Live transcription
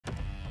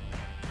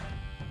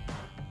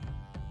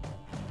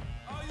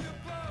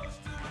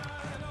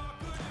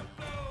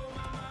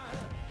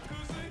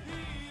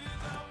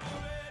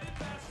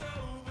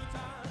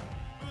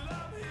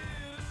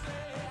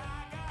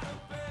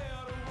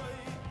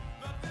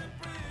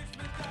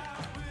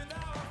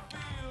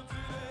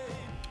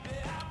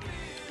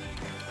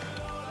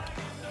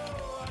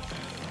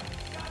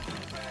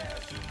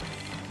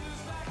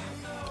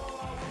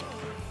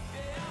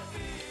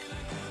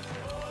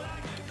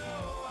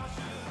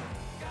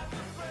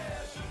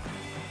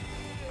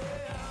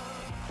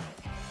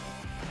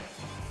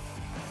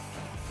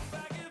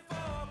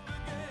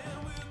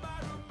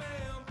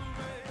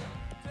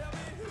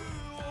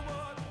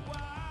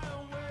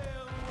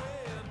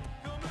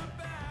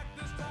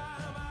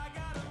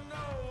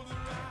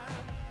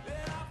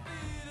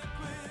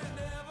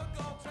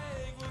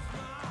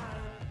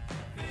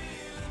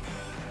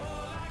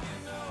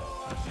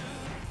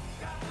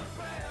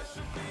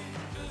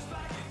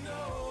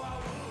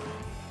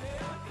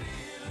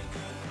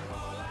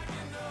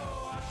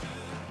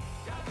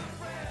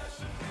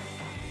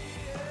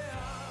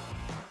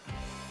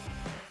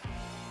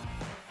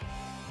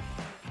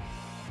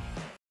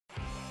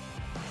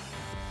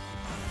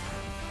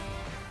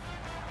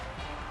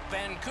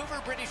Vancouver,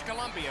 British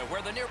Columbia,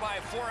 where the nearby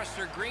forests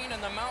are green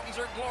and the mountains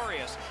are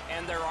glorious.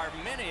 And there are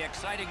many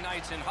exciting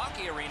nights in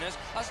hockey arenas,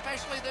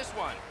 especially this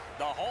one,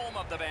 the home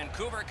of the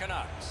Vancouver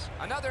Canucks.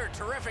 Another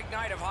terrific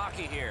night of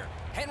hockey here.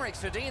 Henrik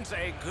Sedin's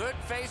a good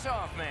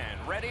face-off man,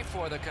 ready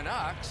for the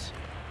Canucks.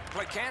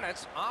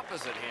 Plekanec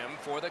opposite him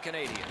for the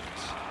Canadiens.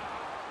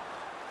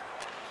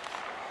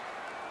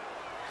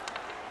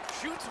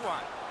 Shoots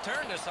one,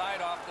 turned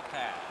aside off the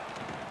pad.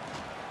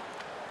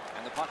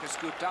 And the puck is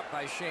scooped up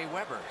by Shea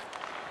Weber.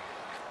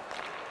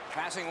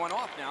 Passing one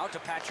off now to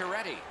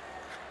Pacioretty.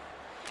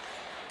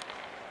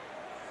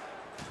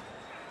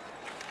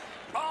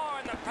 Oh,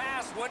 and the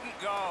pass wouldn't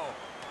go.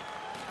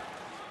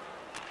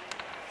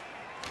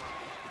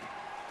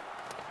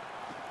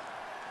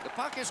 The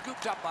puck is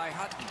scooped up by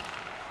Hutton.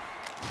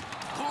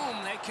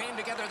 Boom, they came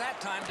together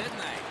that time, didn't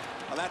they?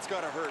 Well, that's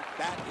got to hurt.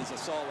 That is a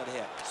solid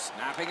hit.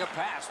 Snapping a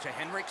pass to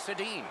Henrik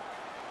Sedin.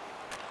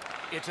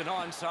 It's an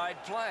onside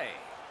play.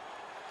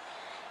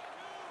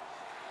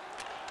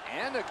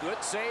 And a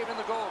good save in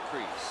the goal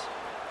crease.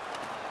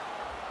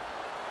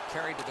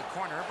 Carried to the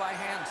corner by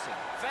Hansen.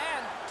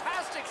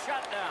 Fantastic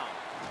shutdown.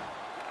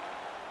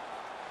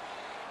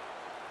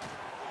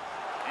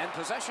 And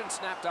possession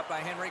snapped up by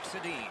Henrik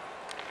Sedin.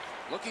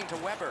 Looking to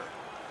Weber.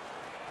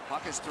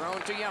 Puck is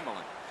thrown to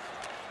Yemelin.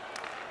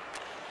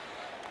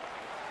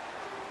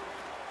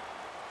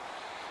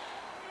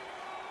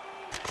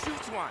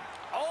 Shoots one.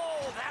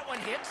 Oh, that one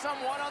hit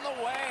someone on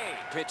the way.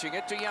 Pitching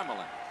it to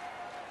Yemelin.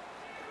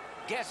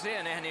 Gets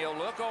in, and he'll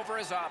look over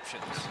his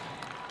options.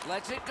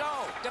 Lets it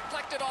go.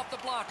 Deflected off the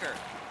blocker.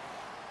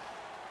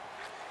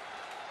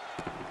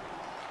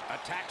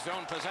 Attack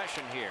zone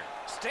possession here.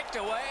 Sticked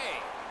away.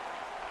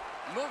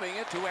 Moving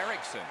it to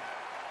Eriksson.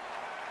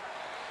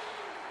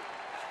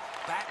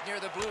 Back near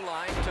the blue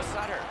line to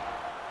Sutter.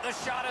 The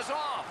shot is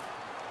off.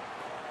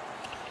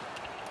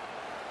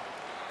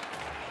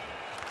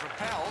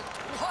 Propelled.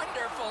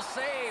 Wonderful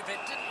save.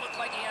 It didn't look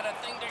like he had a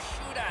thing to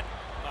shoot at.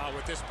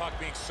 With this puck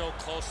being so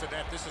close to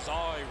net, this is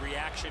all a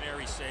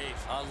reactionary save.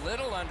 A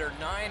little under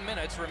 9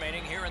 minutes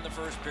remaining here in the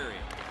first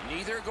period.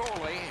 Neither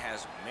goalie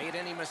has made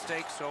any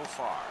mistakes so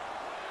far.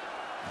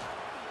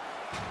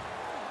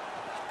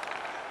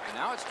 And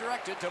now it's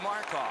directed to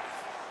Markov.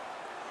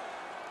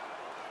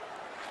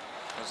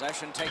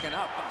 Possession taken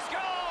up.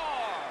 Score!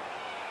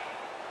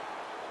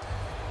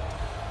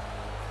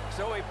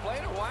 So he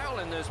played a while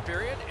in this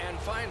period, and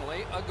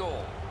finally a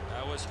goal.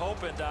 I was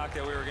hoping, Doc,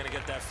 that we were going to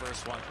get that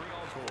first one.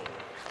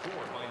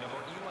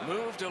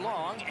 Moved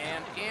along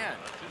and in.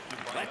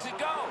 Lets it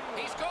go.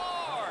 He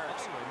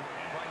scores!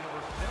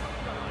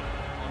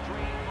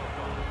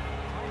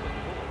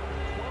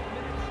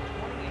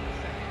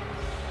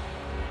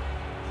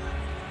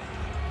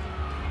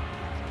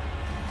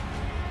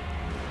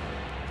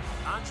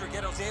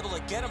 Andrighetto's able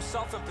to get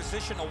himself in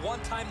position to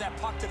one-time that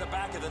puck to the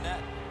back of the net.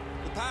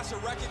 The passer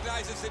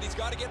recognizes that he's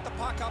got to get the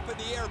puck up in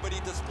the air, but he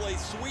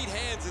displays sweet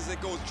hands as it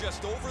goes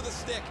just over the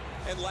stick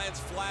and lands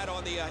flat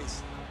on the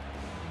ice.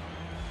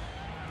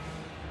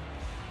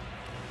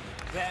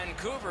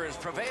 Vancouver has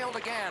prevailed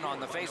again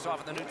on the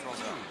face-off in the neutral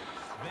zone.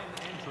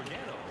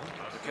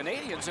 The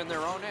Canadiens in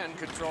their own end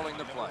controlling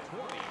the play.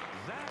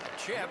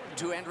 Chip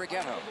to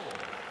Andrighetto.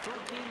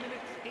 13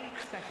 minutes, 8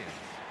 seconds.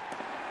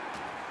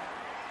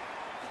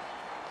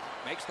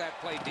 Makes that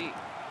play deep.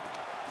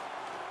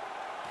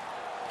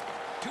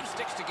 Two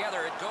sticks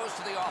together, it goes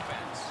to the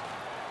offense.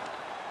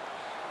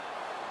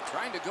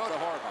 Trying to go to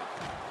Horvat.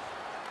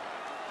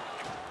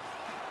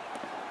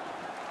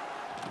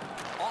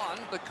 On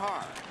the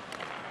card.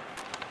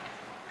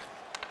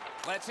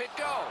 Lets it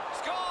go.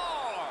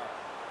 Score!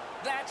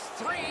 That's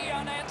 3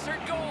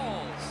 unanswered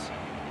goals.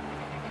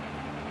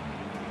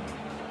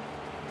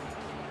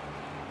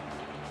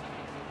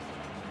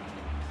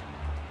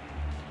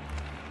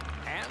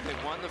 And they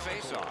won the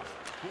faceoff.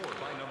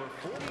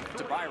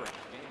 To Byron.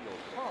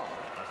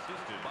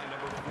 Assisted by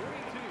number 42.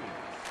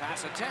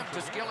 Pass attempt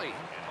to Skilly.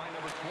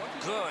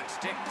 Good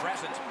stick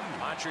presence.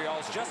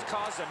 Montreal's just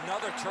caused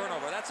another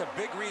turnover. That's a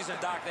big reason,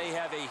 Doc, they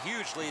have a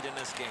huge lead in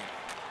this game.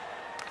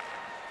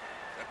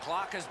 The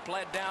clock has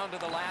bled down to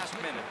the last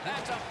minute.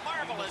 That's a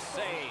marvelous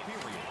save.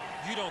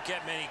 You don't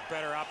get many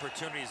better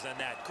opportunities than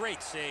that.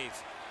 Great save.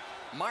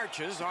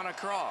 Marches on a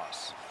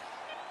cross.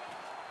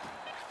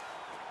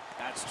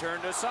 That's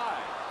turned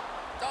aside.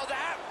 Oh,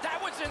 that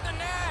was in the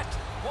net.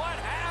 What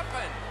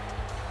happened?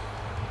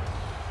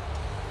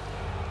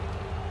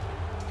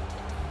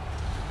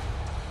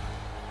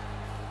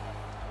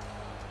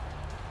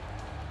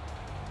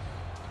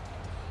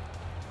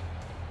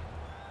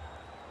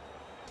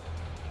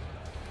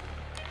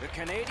 The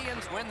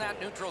Canadiens win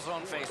that neutral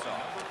zone faceoff.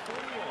 Number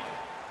 41,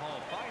 Paul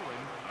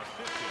Byron,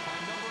 assisted by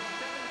number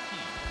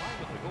 17,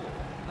 with the goal.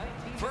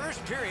 19.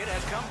 First period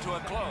has come to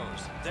a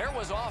close. There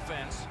was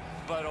offense,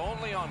 but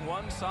only on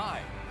one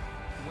side.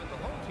 When the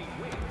home team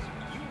wins,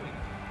 you win.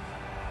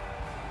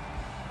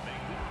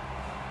 Thank you.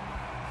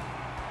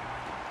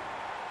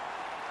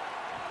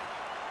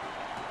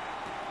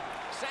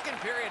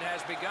 Second period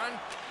has begun.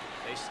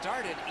 They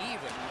started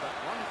even, but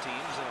one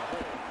team's in a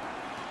hole.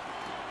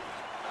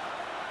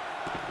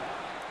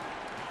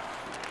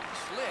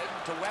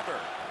 to Weber.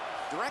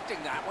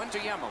 Directing that one to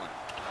Yemelin.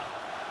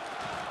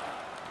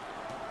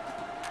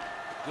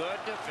 Good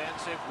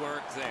defensive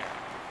work there.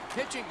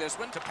 Pitching this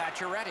one to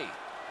Pacioretty.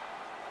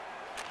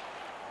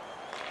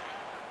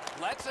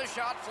 Lets a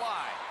shot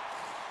fly.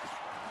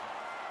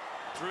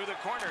 Through the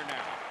corner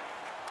now.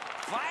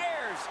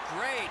 Fires.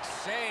 Great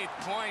save,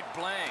 point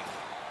blank.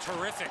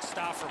 Terrific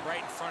stop from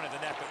right in front of the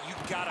net, but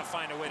you've got to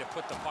find a way to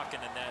put the puck in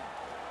the net.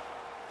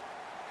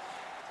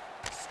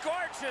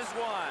 Scorches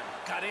one.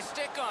 Got his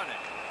stick on it.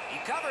 He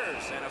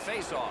covers, and a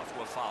face-off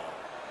will follow.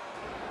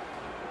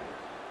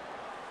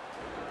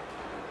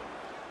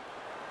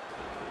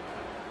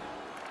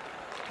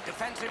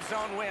 Defensive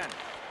zone win.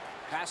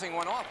 Passing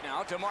one off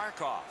now to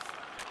Markov.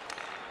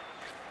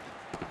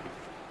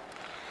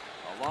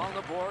 Along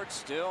the board,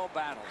 still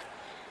battling.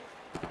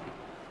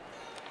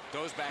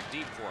 Goes back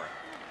deep for it.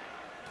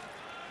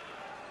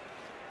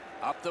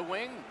 Up the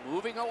wing,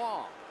 moving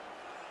along.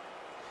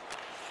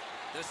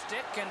 The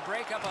stick can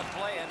break up a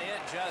play, and it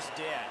just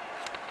did.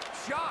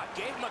 Shot,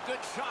 gave him a good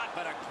shot,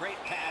 but a great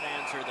pad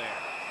answer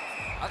there.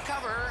 A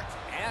cover,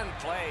 and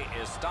play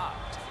is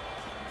stopped.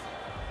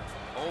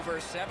 Over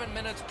 7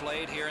 minutes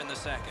played here in the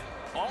second.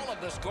 All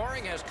of the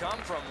scoring has come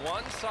from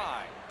one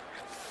side.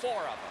 4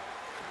 of them.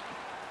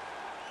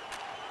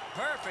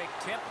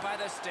 Perfect tip by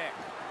the stick.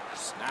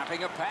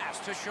 Snapping a pass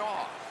to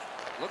Shaw.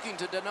 Looking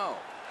to Deneau.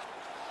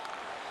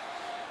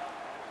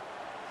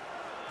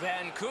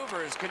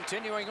 Vancouver's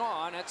continuing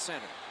on at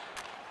center.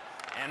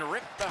 And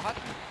ripped the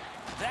Hutton.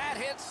 That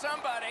hits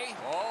somebody.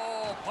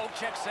 Oh,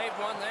 Pocheck saved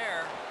one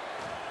there.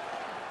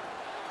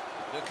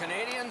 The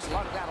Canadians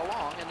lug that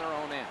along in their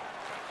own end.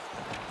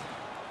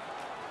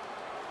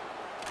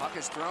 Puck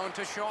is thrown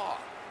to Shaw.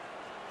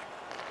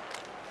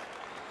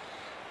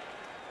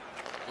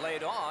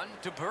 Laid on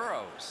to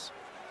Burrows.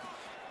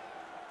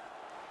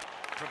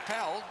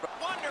 Propelled.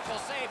 Wonderful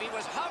save. He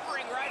was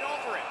hovering right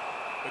over it.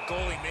 The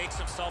goalie makes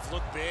himself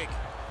look big.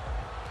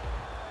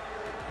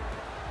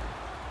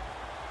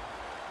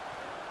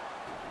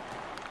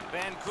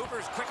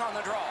 Vancouver's quick on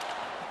the draw.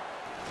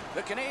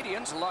 The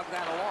Canadians lug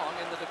that along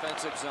in the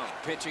defensive zone.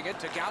 Pitching it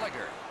to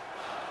Gallagher.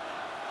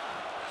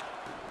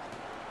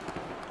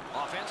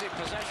 Offensive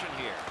possession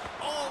here.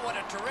 Oh, what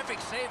a terrific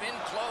save in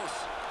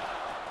close.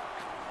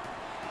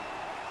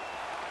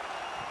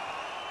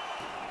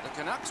 The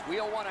Canucks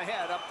wheel one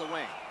ahead up the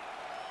wing.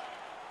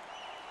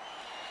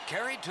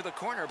 Carried to the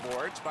corner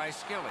boards by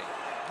Skilly.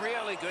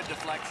 Really good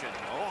deflection.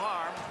 No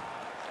harm.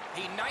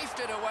 He knifed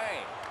it away.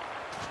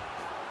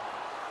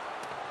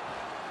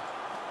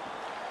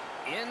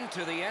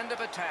 Into the end of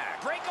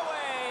attack.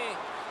 Breakaway.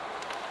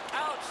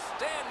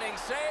 Outstanding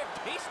save.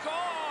 He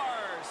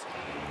scores.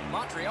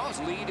 Montreal's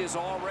lead is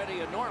already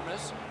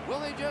enormous. Will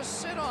they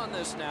just sit on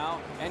this now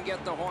and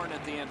get the horn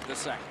at the end of the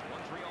second?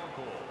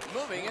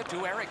 Moving it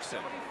to Erickson.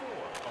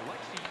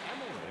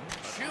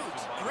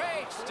 Shoots.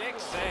 Great stick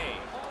save.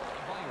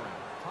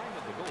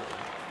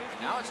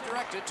 Now it's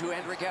directed to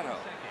Andrighetto.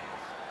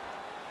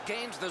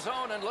 Gains the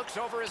zone and looks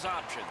over his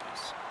options.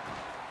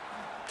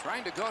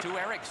 Trying to go to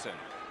Erickson.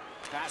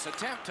 Pass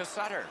attempt to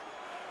Sutter.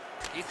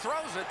 He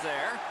throws it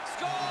there.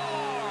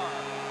 Score!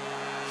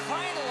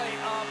 Finally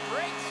a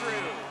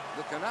breakthrough.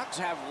 The Canucks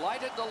have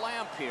lighted the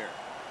lamp here.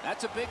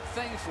 That's a big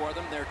thing for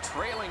them. They're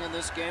trailing in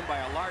this game by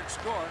a large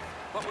score,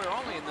 but we're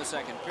only in the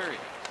second period.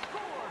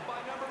 Scored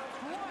by number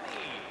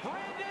 20,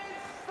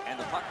 And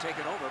the puck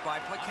taken over by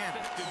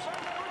Plekanec.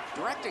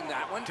 Directing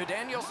that one to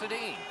Daniel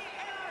Sedin.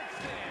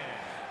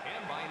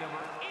 and by number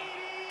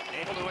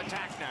 80. Able to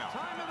attack now.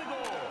 Time of the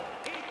goal.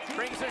 18.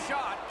 Brings a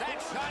shot.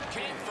 That shot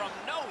came from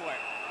nowhere.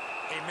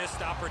 A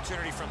missed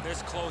opportunity from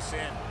this close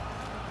in.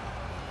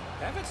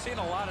 Haven't seen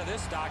a lot of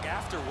this, Doc,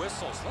 after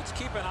whistles. Let's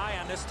keep an eye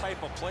on this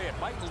type of play. It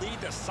might lead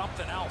to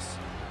something else.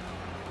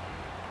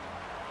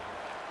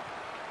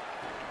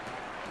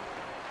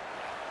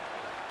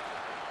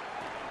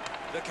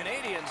 The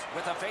Canadians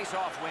with a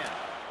face-off win.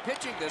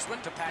 Pitching this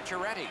one to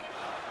Pacioretty.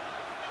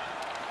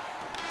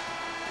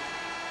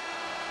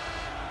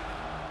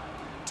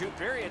 Two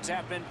periods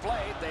have been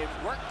played. They've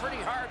worked pretty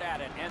hard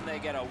at it, and they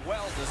get a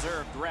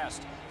well-deserved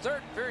rest.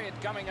 Third period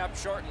coming up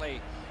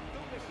shortly.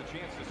 Don't miss the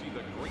chance to see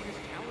the greatest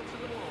talents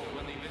in the world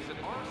when they visit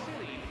our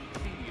city.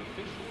 See the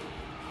official.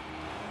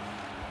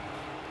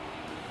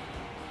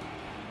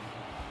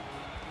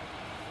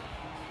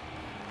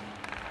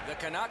 The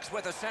Canucks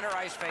with a center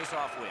ice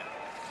face-off win.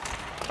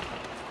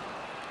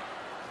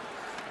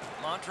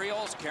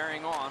 Montreal's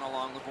carrying on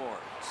along the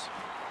boards.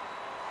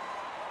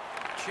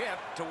 Chip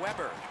to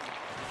Weber.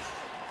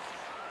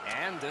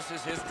 And this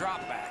is his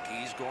drop back.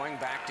 He's going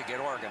back to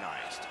get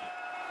organized.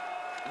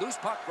 Loose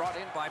puck brought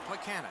in by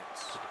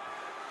Plekanec.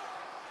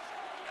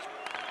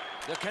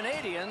 The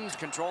Canadians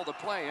control the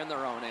play in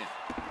their own end.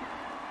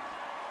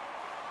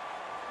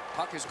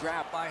 Puck is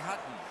grabbed by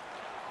Hutton.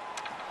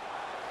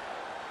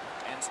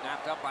 And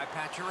snapped up by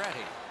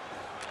Pacioretty.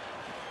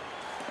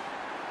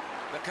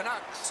 The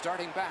Canucks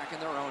starting back in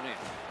their own end.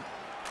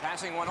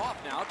 Passing one off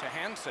now to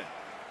Hansen.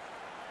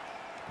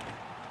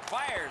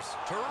 Fires.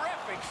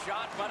 Terrific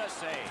shot, but a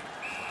save.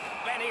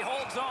 And he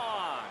holds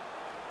on.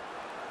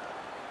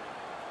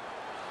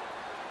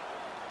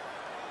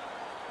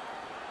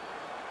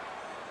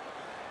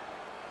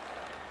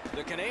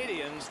 The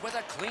Canadians with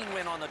a clean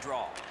win on the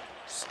draw.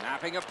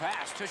 Snapping a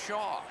pass to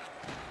Shaw.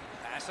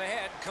 Pass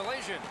ahead,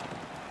 collision.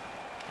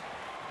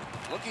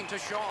 Looking to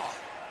Shaw.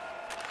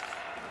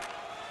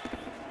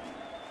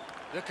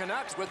 The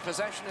Canucks with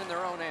possession in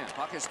their own end.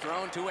 Puck is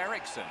thrown to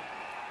Eriksson.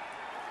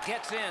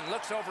 Gets in,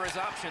 looks over his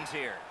options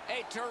here.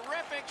 A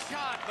terrific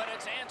shot, but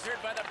it's answered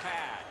by the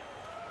pad.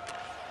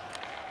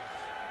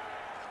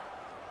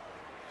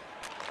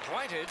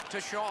 Pointed to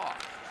Shaw.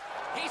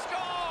 He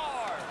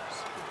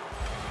scores!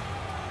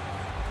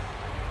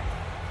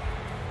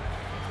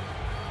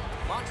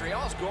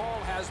 Montreal's goal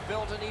has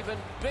built an even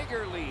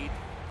bigger lead.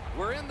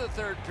 We're in the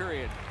third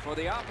period. For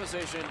the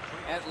opposition,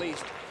 at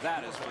least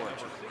that is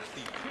fortunate.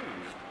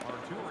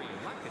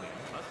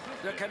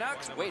 The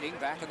Canucks waiting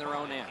back in their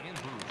own end.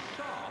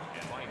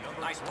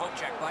 Nice poke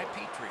check by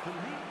Petrie.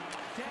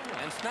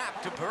 And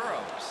snap to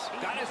Burrows.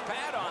 Got his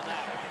pad on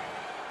that.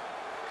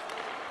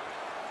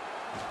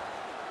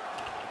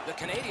 The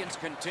Canadians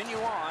continue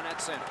on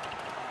at center.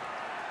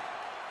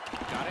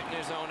 Got it in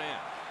his own end.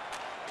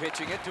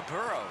 Pitching it to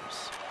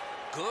Burrows.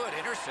 Good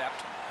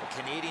intercept.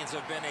 The Canadians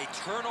have been a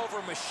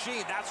turnover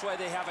machine. That's why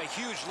they have a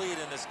huge lead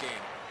in this game.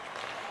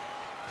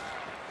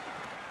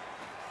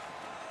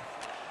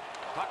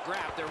 Puck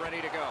grabbed, they're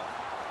ready to go.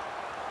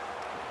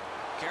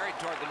 Carried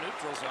toward the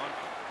neutral zone.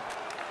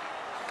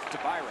 To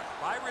Byron.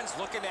 Byron's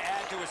looking to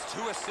add to his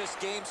 2-assist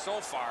game so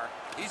far.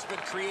 He's been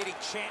creating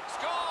chance.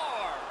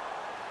 Score!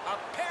 A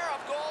pair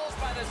of goals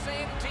by the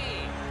same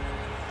team.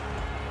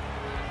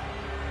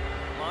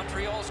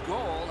 Montreal's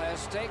goal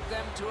has taken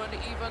them to an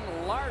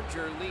even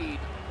larger lead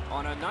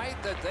on a night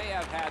that they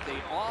have had the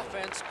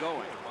offense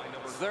going.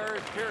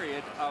 Third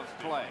period of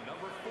play.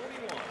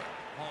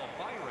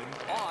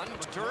 On,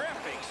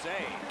 terrific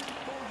save.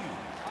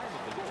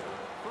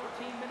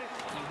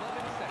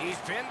 He's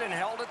pinned and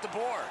held at the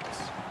boards.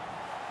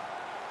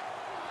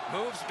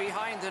 Moves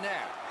behind the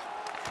net.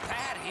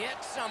 That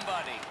hit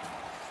somebody.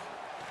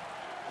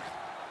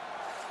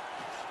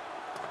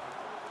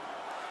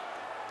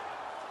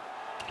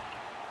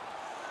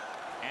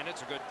 And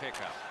it's a good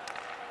pickup.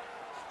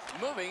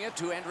 Moving it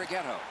to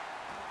Andrighetto.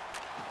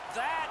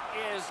 That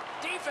is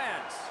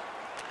defense.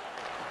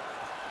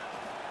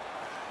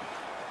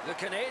 The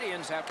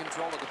Canadians have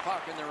control of the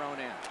puck in their own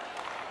end.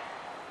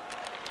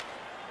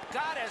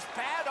 Got his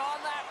pad on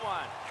that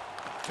one.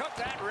 Took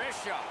that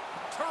wrist shot.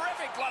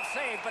 Terrific glove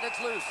save, but it's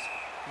loose.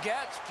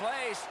 Gets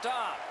play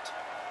stopped.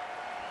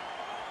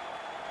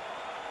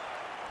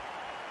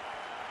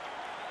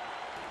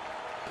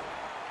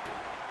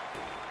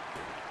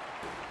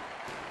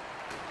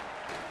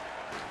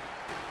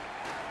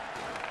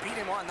 Beat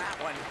him on that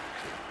one.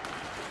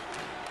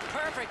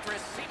 Perfect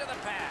receipt of the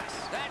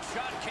pass. That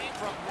shot came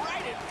from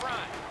right in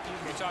front.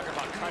 You talk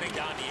about cutting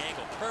down the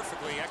angle.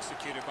 Perfectly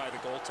executed by the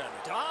goaltender.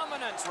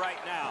 Dominance right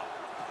now.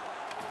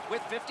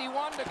 With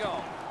 51 to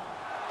go.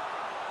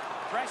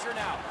 Pressure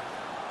now.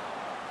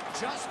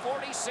 Just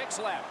 46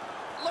 left.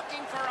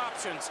 Looking for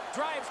options.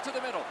 Drives to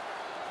the middle.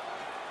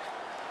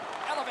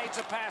 Elevates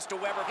a pass to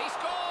Weber. He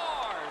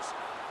scores!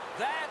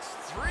 That's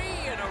 3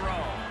 in a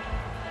row.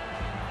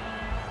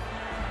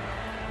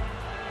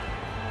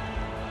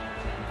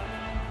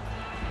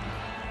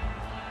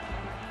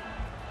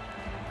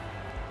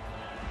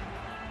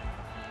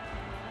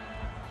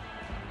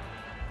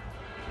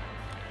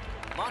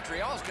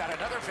 Montreal's got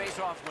another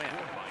face-off win.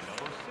 By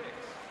number 6,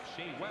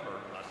 Shea Weber,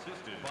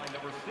 assisted by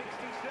number 67,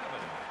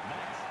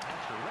 Max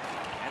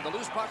Pacioretty. And the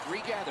loose puck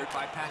regathered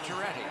by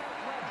Pacioretty.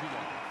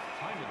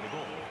 Time of the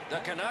goal. The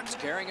Canucks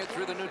carrying it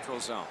through the neutral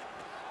zone.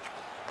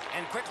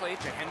 And quickly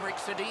to Henrik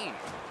Sedin.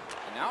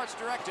 And now it's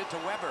directed to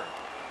Weber.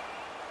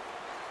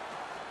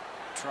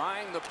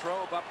 Trying the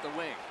probe up the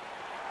wing.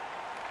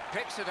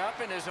 Picks it up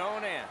in his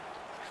own end.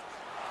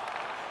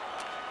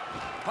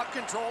 Puck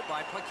controlled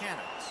by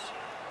Plekanec.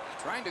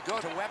 Trying to go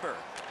to Weber.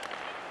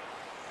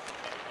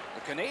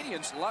 The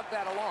Canadians lug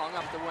that along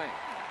up the wing.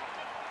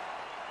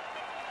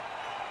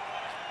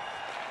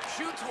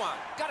 Shoots one.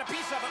 Got a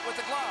piece of it with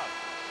the glove.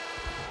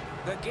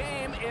 The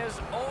game is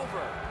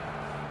over.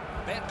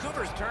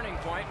 Vancouver's turning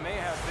point may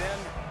have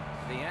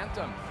been the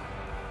anthem.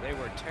 They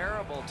were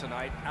terrible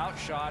tonight.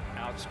 Outshot,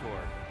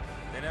 outscored.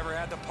 They never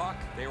had the puck.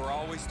 They were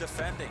always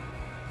defending.